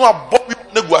no abo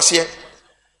na guase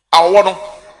awo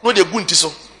no de gunti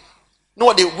so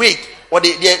no de wig o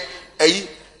de ayi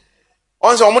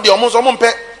onse omo de omo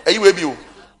mpe ayi we bi o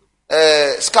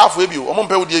scarf we bi o omo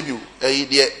mpe wo de bi o ayi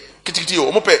de kitikiti o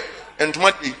omo pe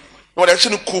entoma de no de hye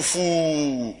no kofu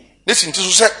ne sinti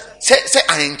so se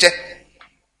ahenje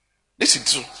ne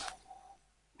sinti so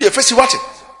de fesi wate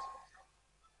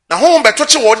na ho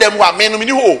betoche wo dem wa me no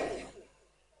mini ho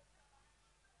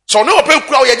so no ope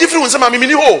kura o ye gifiri wonse ma me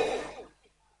mini ho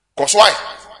cause why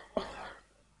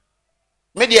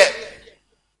me de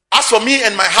as for me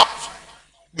and my house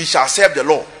we shall serve the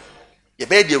Lord ye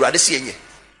be de urade se enye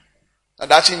na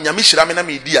da chi nyame hira me na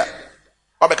me di a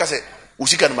wa be ka se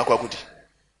usika no makwa kodi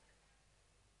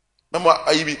memo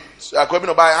ayibi akwa bi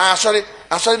no ba sorry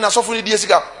na sofu ni di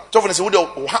esika sofu ni se wo de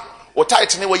o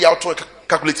tight ne wo ya auto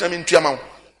calculate na me ntua ma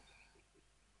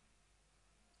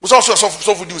wo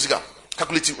so di usika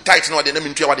calculate tight na wo de na me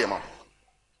ntua wa de ma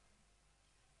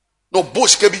no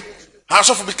bush kebi ha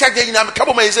sofu bi kage nyina me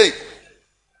kabo ma yese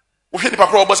wo hwe ni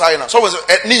pakro obo sai na so was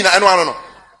ni nyina eno ano no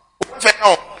fe na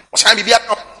o san bibia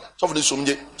no sofu ni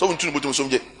somje sofu ntunu botum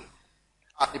somje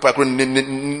ni pakro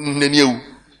ne ewu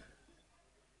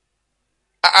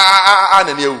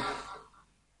na ne ewu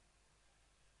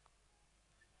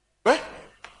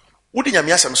wodi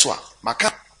nyame asem so a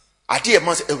maka ade e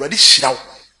ma se awurade hyiraw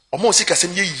omo sika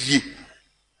sem ye yie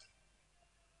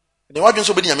ne wadwen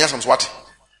so be nyame asem so wate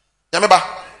nyame ba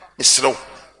mesrew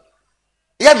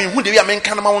ya me hu de ya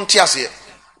menka na ma wonte ase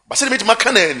ba se de metima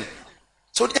kana ani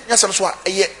so wodi nyame asem so a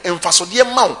eye emfasode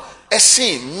ma wo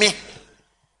esen me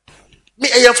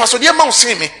eye emfasode ma wo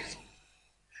sen me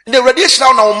ne awurade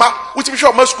hyiraw na wo ma wutimi hwe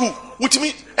o ma school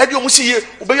wutimi ade o mu si ye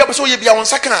obeya be so ye bia won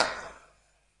saka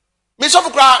me so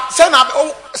fukra se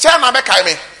na be kai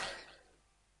me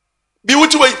bi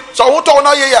wuti we so ho to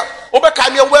na ye ya o be kai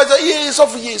me we say ye so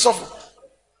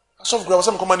fukra was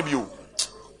am command bi o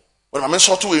when ma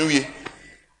so to we wie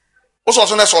o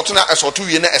so na so to na so to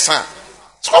wie na esan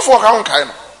so fo ka hon kai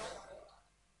no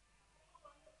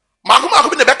ma ko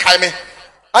bi na be kai me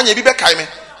anya bi be kai me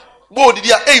bo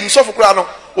didi a e so fukra no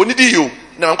oni di yo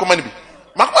na ma command bi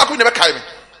ma ko bi na be kai me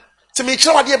se me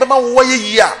kire wade be ma wo ye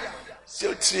yi a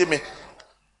se tire me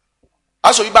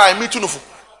aso iba mi tunufu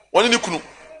woni ni kunu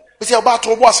pese oba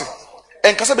to obo ase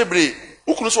enkasa bebre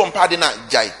ukunu so mpa de na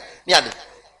jai ni ade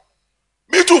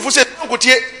mi tunufu se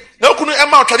nkotie na kunu e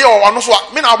ma otwade o wano so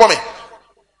a me na agbo me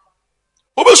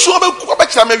obesu obe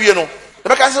kira me wie no e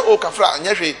be kan se o kafra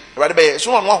anya hwe e ba de be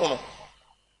so wano ho no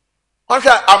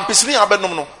hwa ampisini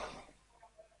abenom no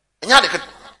anya de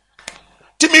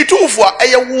ti mi tunufu a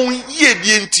eye wo yie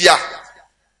die ntia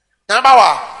na ba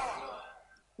wa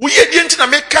wo ye die nti na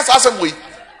me kasa asem we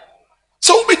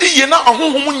so wo bi di ye na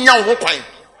ahohom nya wo kwan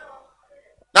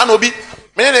na na obi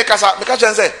me ne kasa me ka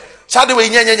chense sade we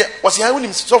nyenyenye wose han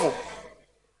wonim sofo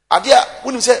ade a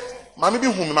wonim se maame bi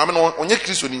hu me maame no onye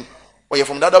kristo ni oye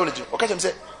from that village o ka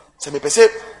chense se me pese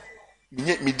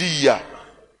me di ya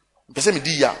pese me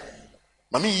di ya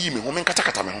maame yi me ho me nkata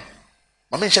kata me ho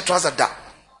maame nhye trouser da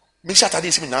me nhye atade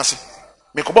esi me nase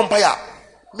me ko bompa ya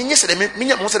me nye se de me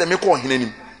nya mo se de me ko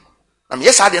ohenanim am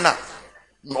yes ade na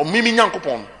o mimi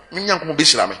nyankopon be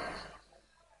hira me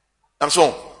am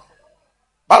so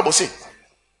bible say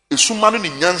esuma no ni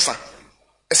nyansa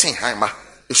esen hanma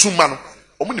esuma no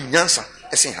o mu ni nyansa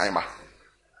esen hanma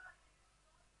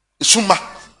esuma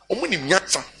o mu ni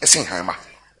nyansa esen hanma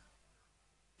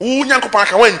wo nyankopon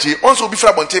aka wanje onso obi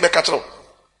fra bonte be ka kiro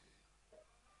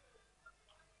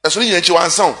eso ni nyanchi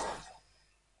wansan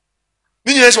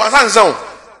ni nyanchi wansan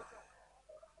san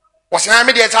wase ha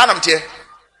me de ta namte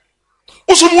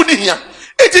usumudi hia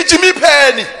enti jimi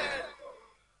peni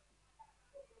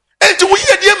enti wo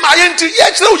yedie ma yenti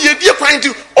ye kire wo yedie kwan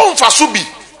enti onfa so bi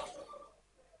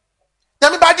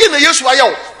nyame ba de na Yesu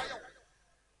ayawo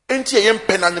enti ye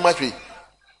mpe na nyama hwe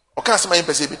oka asema ye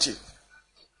mpese betie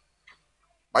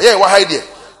ba ye wa haide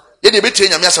ye de betie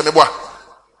nyame aseme bo a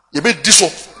ye be di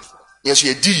so yeso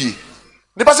ye di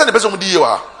ni ba se ne pese mu di ye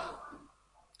wa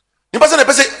ni ba se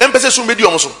ne pese so medi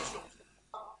omo so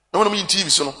no mo yin TV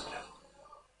so no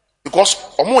because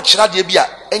omo kira de bi a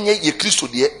enye ye Kristo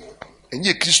de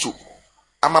enye Kristo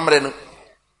amamre no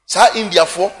sa India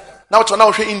fo na wato na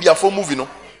wo hwe India fo movie no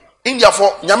India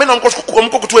fo nyame na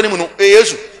nkokoto ani mu no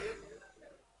Yesu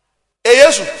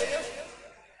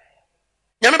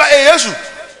nyame ba Yesu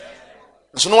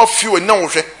so no afiu ani na wo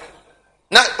hwe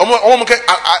na omo ke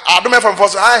adome fam fo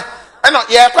so ai na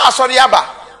ye kwa asori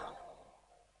aba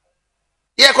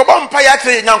ye ko bompa ya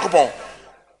kire nyankopon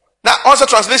na also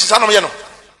translation sa no ye no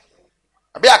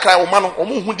abi akra wo ma no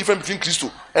omo hu different between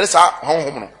Kristo and sa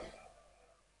honhom no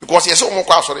because yes omo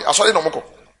kwa asori no moko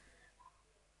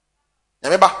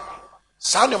nyame ba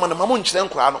sa no ma no mamo nkire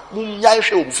nkora no munya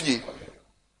hwe wo fie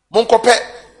monkope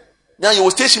nya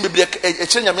ye station bebre e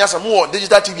kire nyame asem wo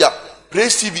digital TV a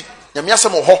Praise TV nyame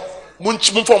asem ho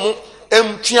munfo mo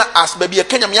emtua as ba bi e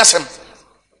kanya nyame asem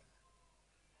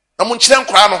na mo nkire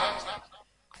nkora no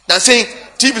na say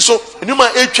TV so enuma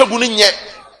etwagu no nye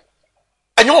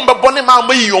enyo mo bebone ma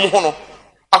ma yiyom ho no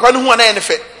akwa no hu ana ye ne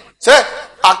fe se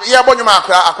ye bonyo ma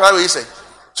akra we say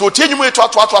so tie nyum eto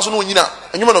ato so no nyina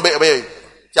enyo no be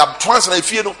ya trans na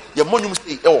fie no ye monyum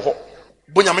sei e wo ho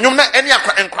bonyamnyum na ene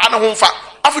akra enkra no ho mfa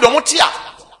afi do mo tie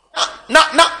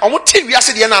na omo tie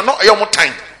wiase de na no e omo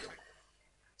tan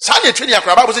sa na train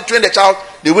akra Bible say train the child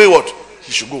the way what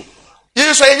he should go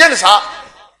ye so ye nya ne sa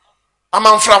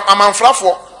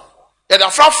amanfrafo ye da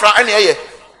frafra ene ye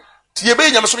tie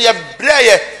be nyam so ye bre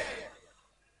ye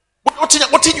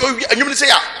wotinyo anyum ni say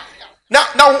ya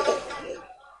na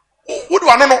wo do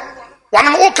ano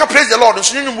no o ka praise the Lord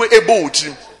so nyum we ebo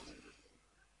otirim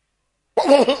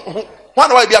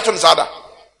wana wa bi ato nsada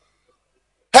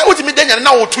he wotimi denya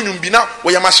na wo tunyum bi na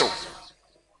wo yama hyew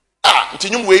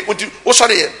ntinyum we wo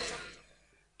sori ye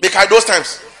because those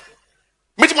times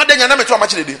mitima denya na meto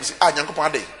amachire de nyankopon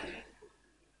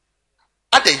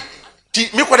adai ti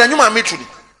mi kwada nyuma metu ni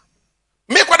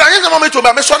mi kwada nyuma metu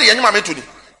ba me sori ye nyuma metu ni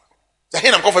ya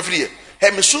hina mkofa firi ye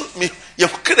he me su mi ye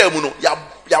kra mu no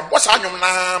ya bosa nyum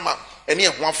na ma ene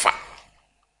ho afa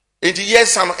enti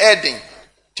yes an eden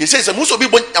ti say muso bi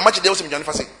bon amachide wo se mjane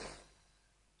fa say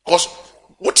cause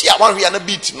what ya wan hwe na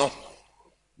beat no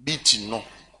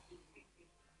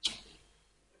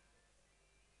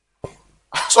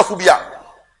so fu bia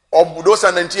obudo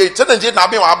sa 98 na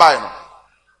abin wa abai no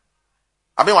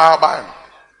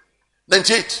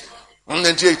 98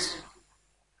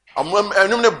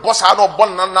 enum ne bossa no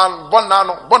bon na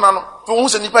no fu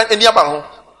se nipa eni aba ho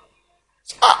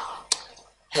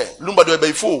lumba do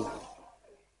ebeifo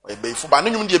ba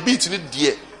nyum de beat ni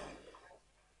de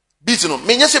beat no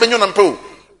menye se benyo na mpe o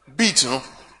beat no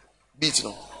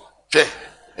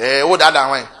hwe wo dada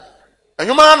wan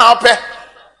enwuma na opɛ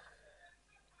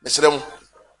mesrem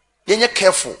yenye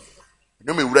careful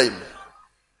enwum ewura yim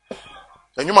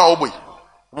enwuma wo boy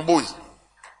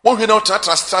won hwe na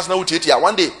trans na wutieti a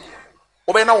one day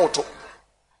obe na woto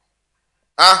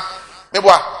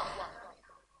meboa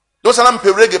do sana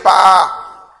mpe rege pa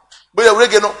bo ya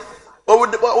rege no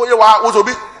o ye wa wo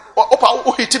zobi opa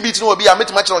o hit beat no obi a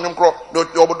metima kire onwum kro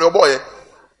do boy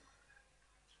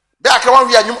be aka wan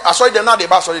hwe anyum asori dem na de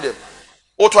ba asori dem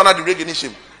o to na de rege ni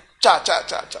shem cha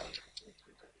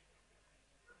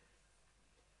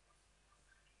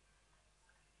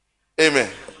amen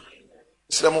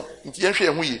islamu nti yenhwe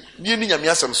ye hu ye ni ni nyame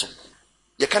asem so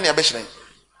ye ka ne abehyiren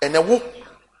ene wo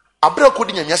abra ko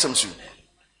di nyame asem so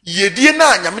yedie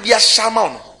na nyame dia shama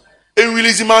no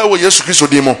enwilizi ma wo Yesu Kristo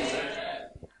di mo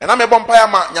ena me bompa ya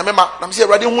ma nyame ma na me se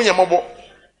awrade hu ye mobo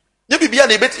ye bibia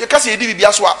na ebet ka se yedi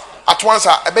bibia so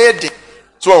atwansa ebe ye de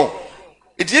so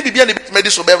eti ye bibia na ebet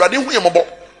medi so be awrade hu ye mobo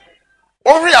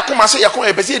onhwe yakoma se yakoma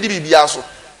ebese yedi bibia so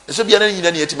eso bia na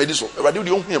nyina na yeti medi so awrade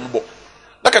di hu ye mobo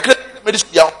na kakra medi so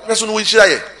ya so no wonhyira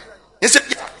ye yese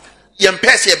ye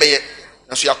mpese ye beye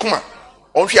na so yakoma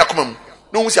onhwe yakoma mu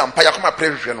no hu se ampa yakoma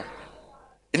prehwehwe no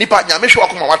enipa nyame hwe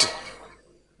akoma wate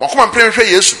wakoma prehwehwe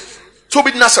Yesu so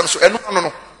bi dinasam so eno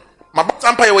no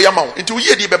mabata mpa ye wo yama wo enti wo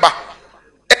yedi beba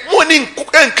emu ni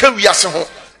nka wiase ho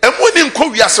emu ni nko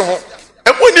wiase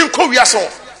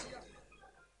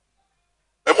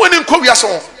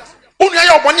ho onu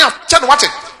ya obone acha no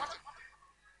wate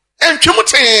entwemu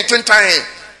tentan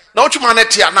na otwuma na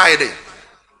tia na ayede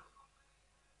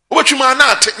obotwuma na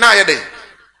ate na ayede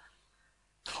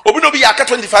obi no bi aka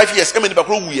 25 years ema nipa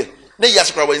kro wuye na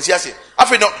yase kra wansi ase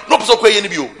afi no pso kwa ye ni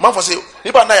bi o man for say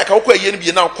nipa na yaka kwa ye ni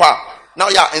bi na kwa na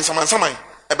ya ensamansaman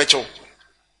ebe chew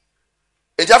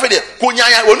enti afi de konya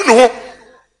ya wonu ne ho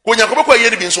konya ko kwa ye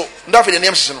ni bi nso nda afi de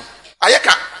nem hye no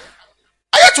ayeka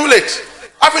aye too late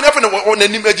afi no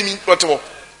nanim agimi totewo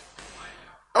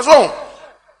so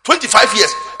 25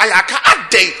 years ayaka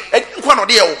adey kwa no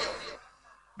de ye o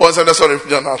bon say sorry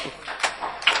jana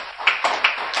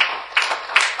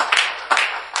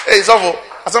hey so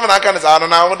asama na aka ne sa no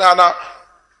na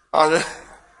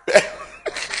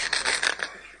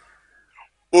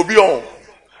obi on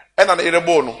ena na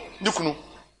yerebo no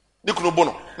nikunu bo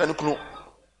no na nikunu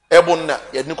ebo na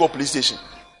ye ni ko police station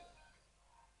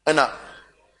ena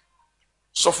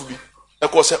sofu bi e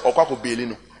ko se okwako beli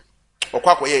no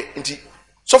okwako ye nti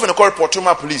sofu ne ko report to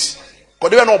ma police ko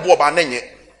de na obo oba na nye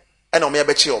ena o me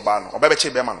be che oba no oba be che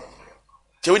be ma no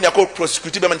te woni akọ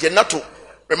prosecute be ma nti na to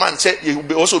remand say ye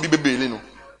also be beli no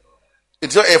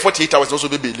it's 48 hours also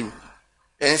be beli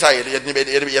inside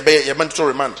ye meant to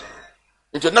remand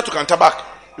nti na to counter back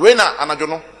we na anadwo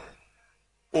no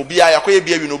obi a yakoye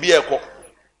bia wi no obi ekọ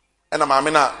ena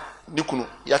maame na nikunu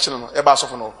ya kye no e ba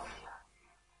sofo no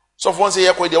sofo won se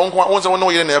yekọ de won se won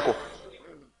no yire na ekọ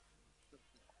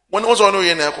won so no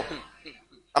yire na ekọ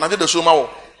anadwo de so ma wo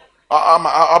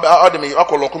ademi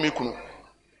akọlọ ko mi kunu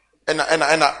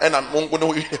ena mongo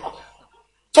no yire ekọ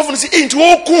sofo no se enti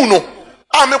wo kun no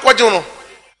a me kwaje no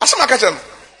asema ka kye no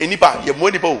enipa ye mo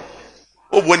enipa o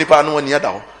obo enipa no woni ada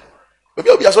ho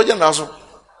obi aso je na so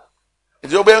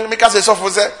enti obi me ka se sofo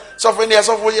ne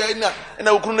sofo ye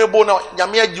na okunu ne bo na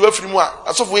nyame agiwa afiri mu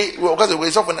a sofo o ka se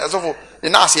we sofo na sofo ne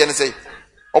na ase ne sei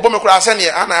obo me kura ase ne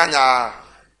ana anya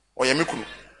oye me kunu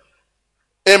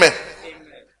amen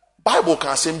bible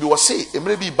kan se bi wo say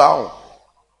emre bi ba ho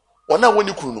ona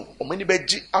woni kunu no o mani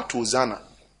beji ato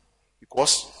zana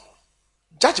because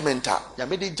judgment a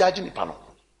nyame de judge nipa no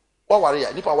wa ware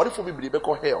ya nipa ware fo bibiri be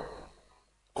ko hell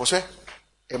ko se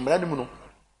emra ni mu no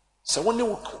se woni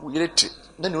wo yerete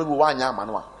na ne wo anya ama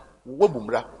no a wo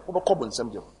bumra wo be ko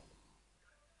bonsam je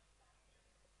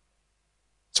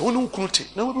se woni kunu te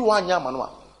na wo anya ama no a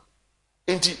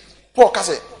enti Paul ka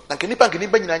se na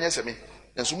nipa nyina anya se me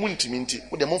enso mu ntimi nti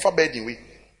wo de momfa burden we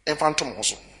emfa ntom ho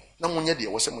so na munye de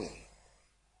wo se mu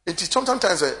enti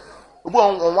sometimes obu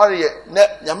on ware ye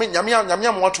na nyame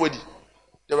am wato adi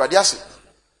de radi ase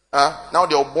now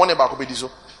they are born about be diso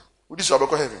udi so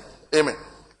abeko heaven amen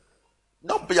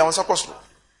no be ya wonsa koso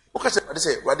o ka say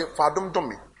radi fa dom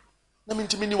me na me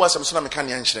ntimi ni wasam so na me ka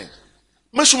ne anhyeren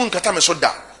masum nkata me so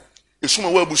da esuma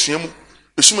wa abusua mu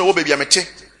esuma wo bebia mete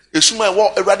esuma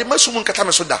wo radi masum nkata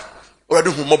me so da radi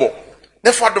hu mobo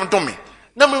na fa dom me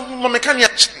na me ka ne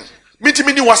anhyeren me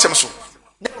ntimi ni wasam so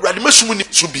na radi masum ni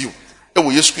so bio e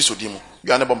wo Yesu Kristo di mu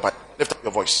you are never lift up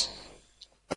your voice.